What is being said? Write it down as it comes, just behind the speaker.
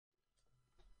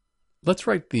Let's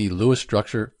write the Lewis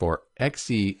structure for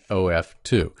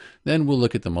XeOF2. Then we'll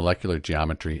look at the molecular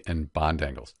geometry and bond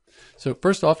angles. So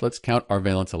first off, let's count our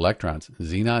valence electrons.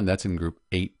 Xenon, that's in group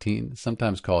 18,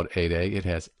 sometimes called 8A. It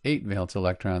has 8 valence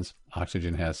electrons.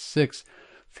 Oxygen has 6.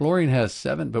 Fluorine has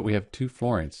 7, but we have 2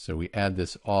 fluorines. So we add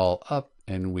this all up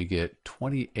and we get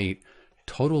 28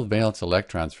 total valence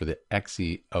electrons for the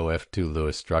XeOF2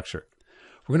 Lewis structure.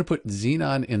 We're going to put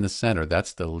xenon in the center.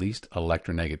 That's the least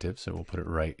electronegative, so we'll put it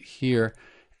right here.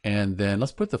 And then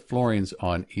let's put the fluorines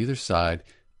on either side,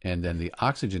 and then the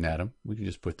oxygen atom, we can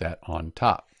just put that on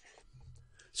top.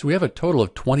 So we have a total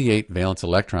of 28 valence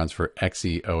electrons for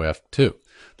XeOF2.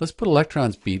 Let's put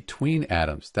electrons between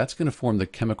atoms. That's going to form the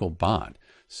chemical bond.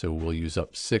 So we'll use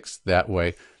up 6 that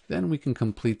way. Then we can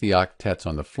complete the octets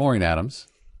on the fluorine atoms,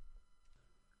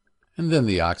 and then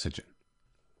the oxygen.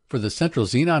 For the central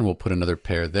xenon, we'll put another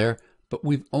pair there, but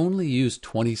we've only used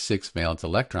 26 valence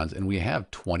electrons, and we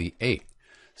have 28.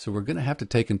 So we're going to have to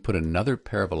take and put another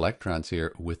pair of electrons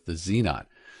here with the xenon.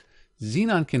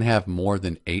 Xenon can have more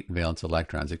than 8 valence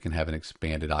electrons. It can have an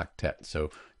expanded octet,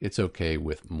 so it's okay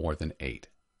with more than 8.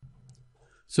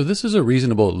 So this is a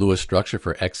reasonable Lewis structure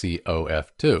for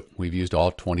XeOF2. We've used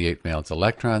all 28 valence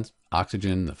electrons.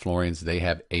 Oxygen, the fluorines, they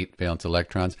have 8 valence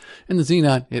electrons. And the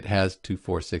xenon, it has 2,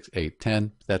 4, 6, 8,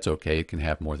 10. That's okay. It can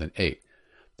have more than 8.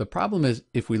 The problem is,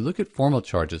 if we look at formal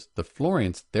charges, the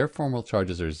fluorines, their formal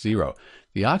charges are 0.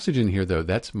 The oxygen here, though,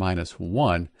 that's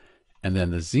 -1. And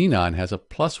then the xenon has a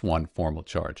 +1 formal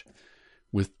charge.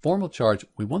 With formal charge,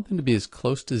 we want them to be as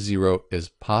close to 0 as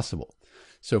possible.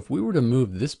 So if we were to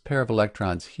move this pair of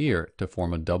electrons here to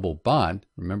form a double bond,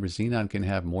 remember xenon can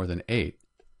have more than 8.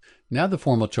 Now the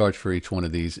formal charge for each one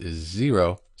of these is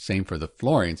 0, same for the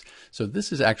fluorines. So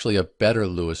this is actually a better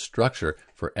Lewis structure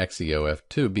for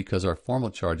XeOF2 because our formal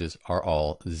charges are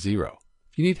all 0.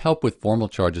 If you need help with formal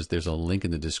charges, there's a link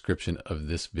in the description of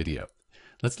this video.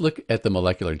 Let's look at the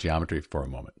molecular geometry for a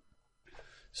moment.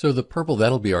 So the purple,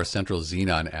 that'll be our central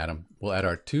xenon atom. We'll add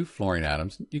our 2 fluorine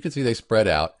atoms. You can see they spread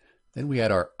out. Then we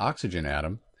add our oxygen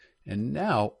atom. And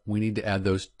now we need to add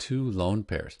those 2 lone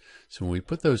pairs. So when we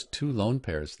put those 2 lone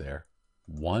pairs there,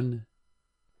 1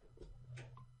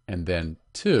 and then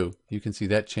 2, you can see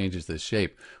that changes the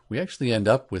shape. We actually end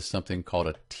up with something called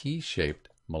a T-shaped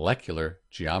molecular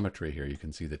geometry here. You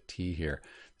can see the T here.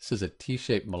 This is a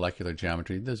T-shaped molecular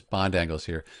geometry. Those bond angles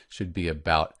here should be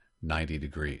about 90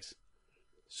 degrees.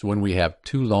 So when we have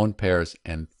 2 lone pairs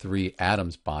and 3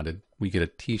 atoms bonded, we get a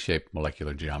T-shaped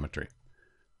molecular geometry.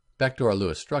 Back to our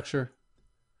Lewis structure.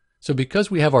 So because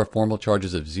we have our formal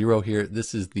charges of 0 here,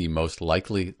 this is the most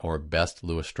likely or best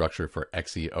Lewis structure for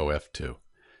XeOF2.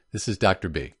 This is Dr.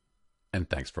 B, and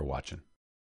thanks for watching.